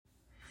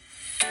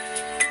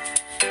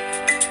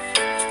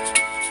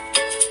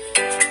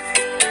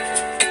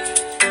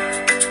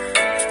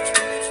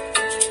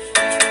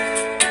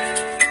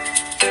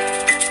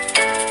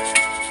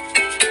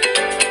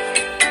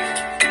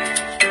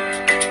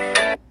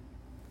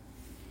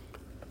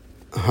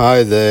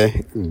Hi there,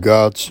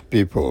 God's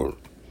people.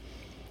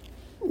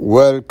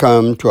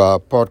 Welcome to our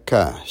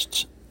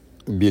podcast,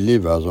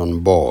 Believers on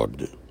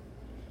Board.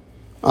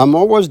 I'm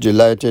always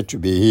delighted to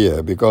be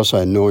here because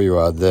I know you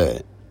are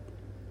there.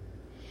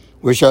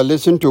 We shall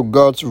listen to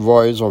God's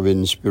voice of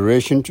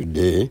inspiration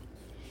today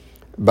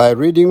by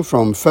reading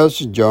from 1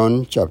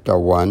 John chapter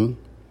 1,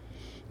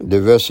 the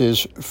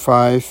verses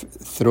 5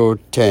 through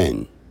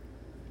 10.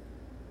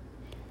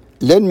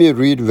 Let me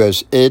read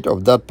verse 8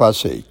 of that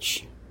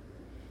passage.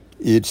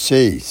 It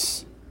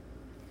says,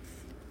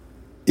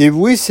 "If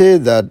we say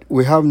that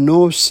we have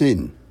no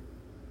sin,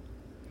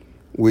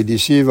 we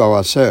deceive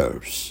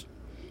ourselves,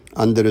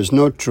 and there is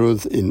no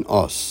truth in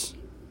us.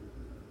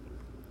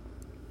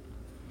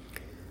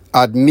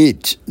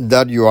 Admit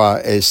that you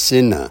are a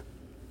sinner.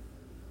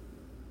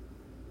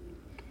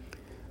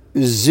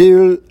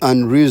 Zeal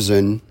and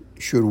reason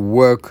should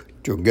work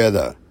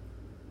together.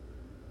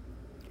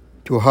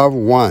 To have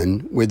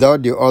one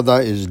without the other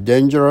is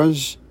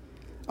dangerous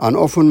and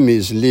often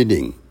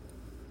misleading.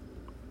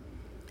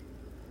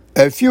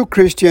 A few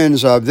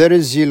Christians are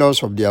very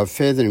zealous of their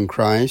faith in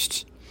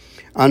Christ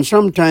and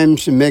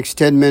sometimes make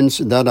statements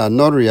that are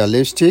not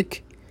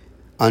realistic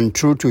and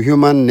true to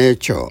human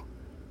nature.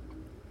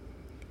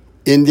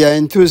 In their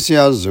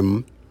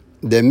enthusiasm,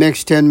 they make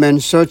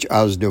statements such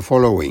as the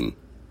following: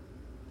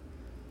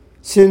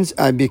 "Since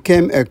I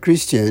became a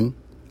Christian,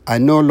 I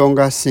no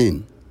longer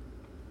sin.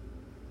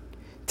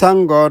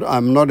 Thank God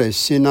I'm not a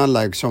sinner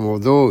like some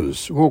of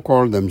those who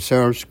call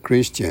themselves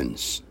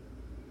Christians.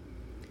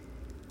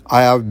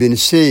 I have been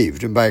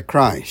saved by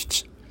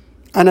Christ,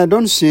 and I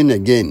don't sin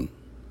again.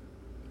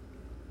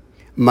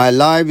 My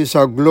life is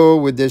aglow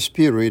with the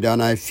Spirit,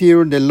 and I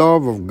feel the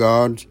love of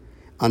God,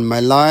 and my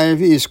life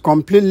is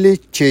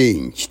completely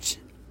changed."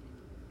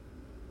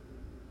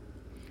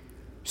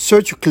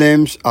 Such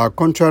claims are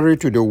contrary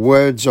to the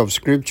words of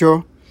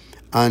Scripture,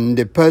 and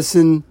the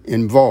person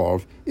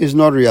involved is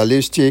not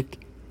realistic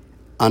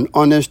and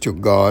honest to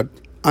God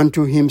and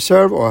to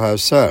himself or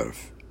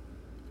herself.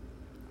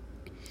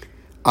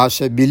 As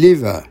a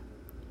believer,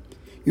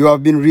 you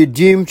have been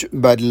redeemed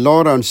by the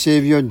Lord and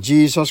Savior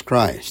Jesus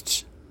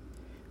Christ,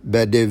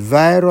 but the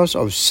virus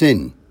of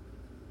sin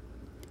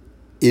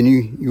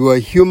in your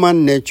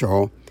human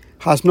nature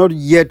has not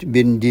yet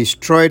been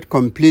destroyed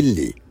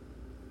completely.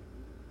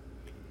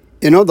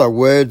 In other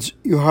words,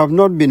 you have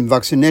not been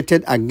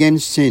vaccinated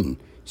against sin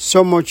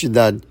so much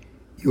that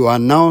you are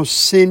now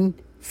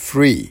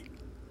sin-free.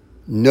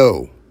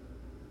 No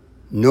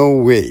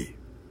way.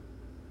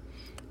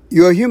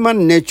 Your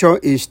human nature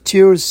is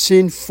still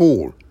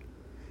sinful,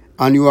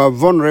 and you are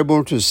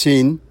vulnerable to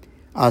sin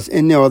as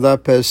any other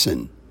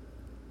person.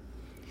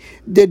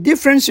 The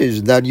difference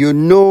is that you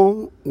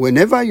know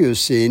whenever you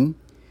sin,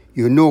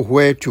 you know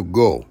where to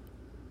go.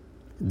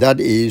 That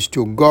is,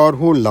 to God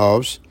who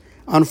loves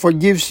and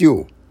forgives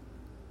you.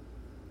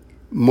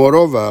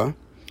 Moreover,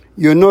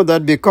 you know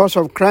that because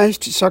of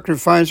Christ's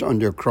sacrifice on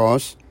the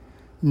cross,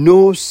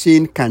 no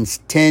sin can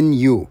stain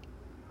you,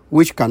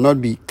 which cannot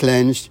be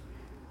cleansed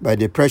by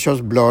the precious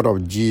blood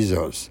of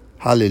Jesus.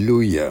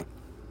 Hallelujah.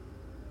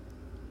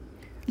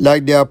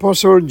 Like the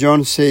Apostle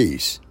John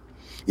says,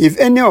 if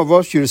any of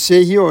us should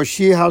say he or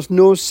she has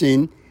no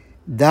sin,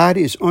 that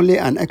is only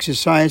an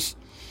exercise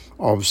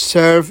of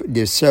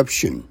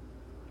self-deception.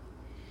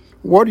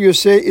 What you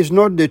say is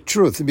not the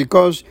truth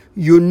because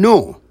you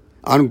know,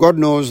 and God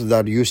knows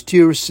that you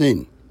still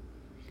sin.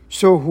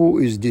 So who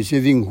is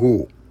deceiving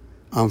who,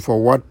 and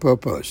for what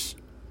purpose?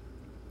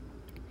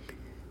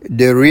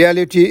 The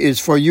reality is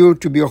for you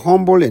to be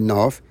humble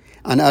enough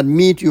and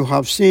admit you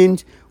have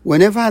sinned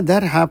whenever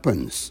that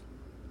happens.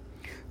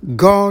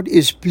 God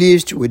is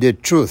pleased with the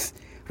truth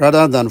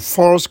rather than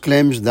false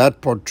claims that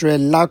portray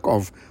lack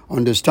of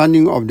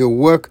understanding of the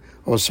work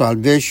of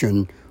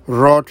salvation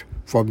wrought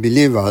for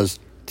believers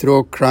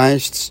through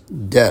Christ's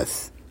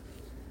death.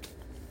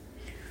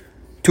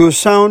 To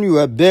sound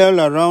your bell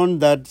around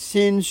that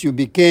since you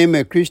became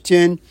a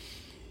Christian,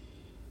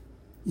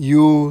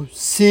 you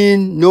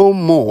sin no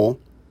more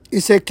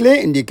is a clear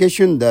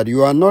indication that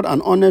you are not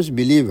an honest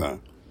believer.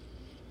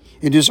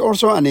 It is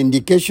also an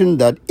indication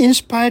that in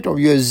spite of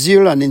your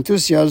zeal and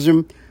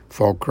enthusiasm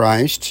for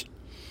Christ,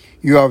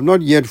 you have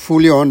not yet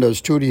fully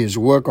understood his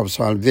work of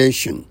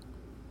salvation.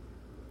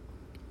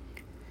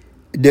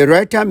 The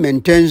writer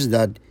maintains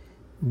that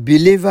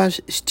believers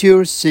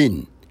still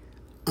sin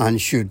and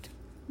should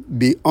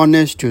be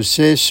honest to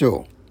say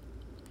so.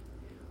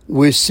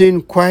 We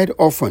sin quite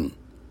often,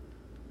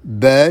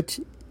 but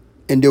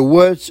in the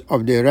words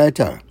of the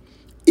writer,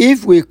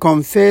 if we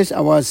confess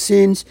our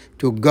sins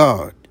to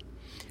God,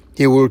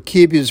 he will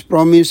keep his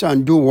promise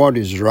and do what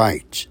is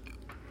right.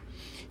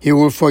 He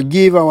will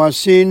forgive our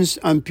sins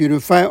and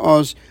purify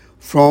us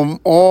from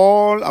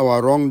all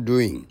our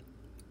wrongdoing.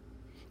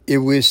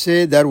 If we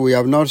say that we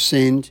have not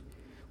sinned,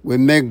 we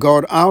make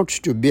God out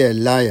to be a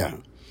liar,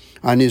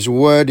 and his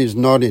word is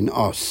not in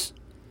us.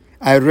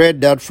 I read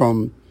that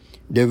from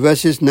the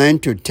verses 9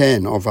 to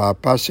 10 of our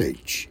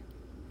passage.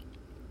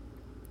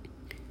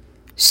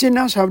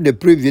 Sinners have the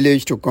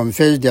privilege to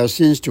confess their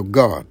sins to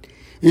God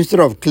instead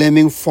of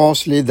claiming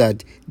falsely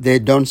that they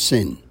don't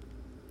sin.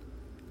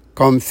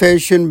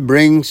 Confession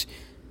brings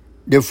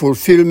the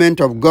fulfillment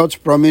of God's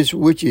promise,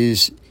 which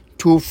is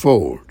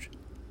twofold.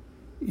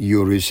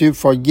 You receive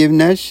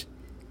forgiveness,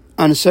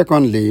 and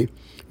secondly,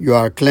 you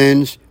are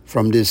cleansed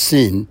from the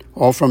sin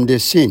or from the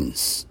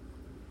sins.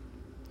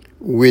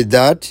 With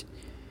that,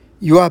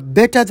 you are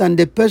better than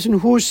the person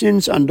who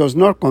sins and does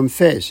not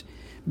confess,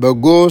 but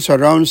goes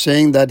around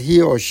saying that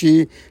he or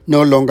she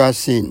no longer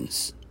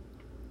sins.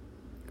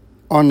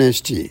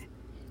 Honesty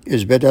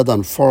is better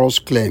than false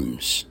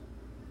claims.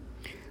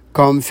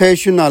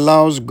 Confession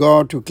allows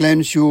God to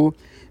cleanse you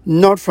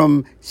not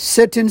from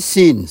certain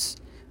sins,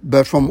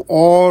 but from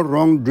all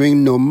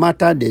wrongdoing, no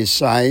matter the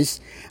size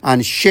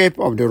and shape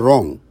of the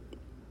wrong.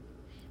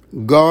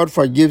 God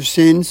forgives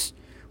sins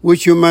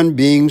which human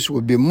beings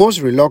would be most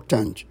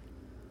reluctant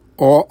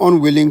or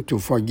unwilling to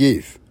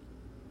forgive.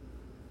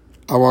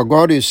 Our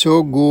God is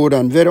so good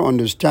and very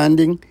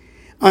understanding,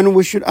 and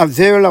we should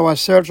avail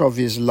ourselves of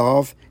His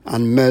love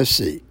and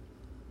mercy.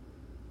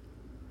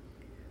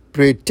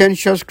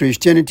 Pretentious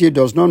Christianity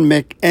does not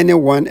make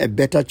anyone a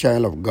better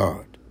child of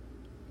God.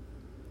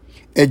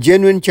 A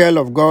genuine child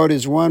of God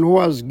is one who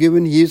has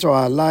given his or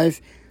her life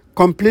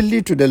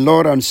completely to the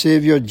Lord and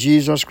Savior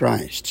Jesus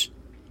Christ.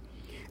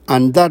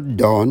 And that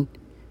done,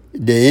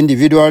 the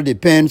individual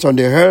depends on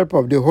the help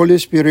of the Holy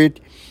Spirit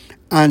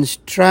and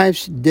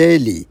strives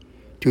daily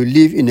to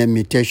live in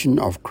imitation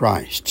of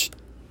Christ.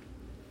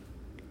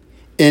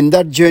 In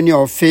that journey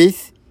of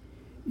faith,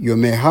 you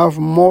may have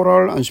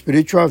moral and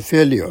spiritual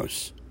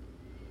failures.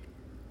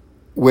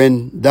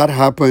 When that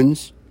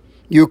happens,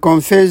 you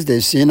confess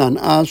the sin and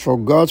ask for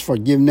God's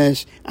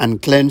forgiveness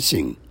and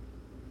cleansing.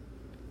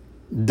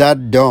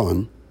 That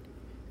done,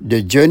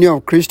 the journey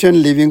of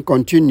Christian living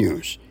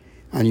continues,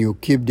 and you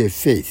keep the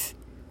faith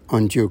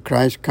until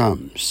Christ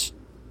comes.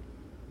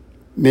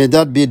 May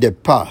that be the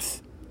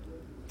path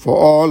for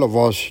all of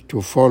us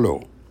to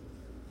follow.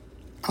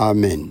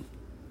 Amen.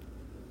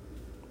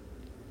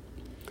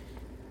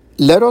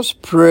 Let us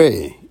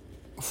pray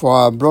for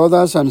our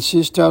brothers and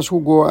sisters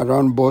who go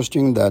around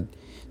boasting that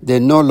they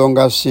no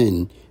longer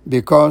sin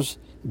because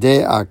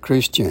they are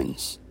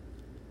Christians.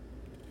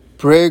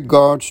 Pray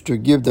God to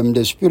give them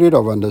the spirit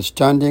of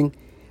understanding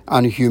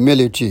and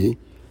humility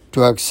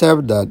to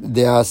accept that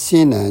they are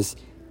sinners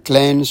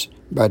cleansed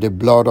by the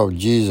blood of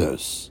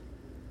Jesus.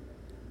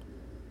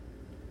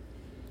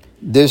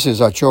 This is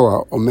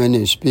Achoa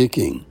Omeni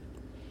speaking.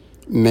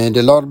 May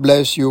the Lord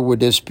bless you with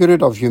the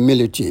spirit of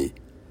humility.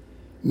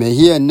 May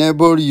He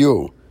enable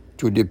you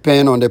to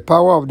depend on the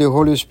power of the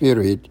Holy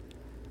Spirit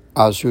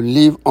as you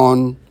live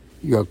on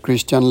your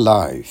Christian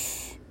life.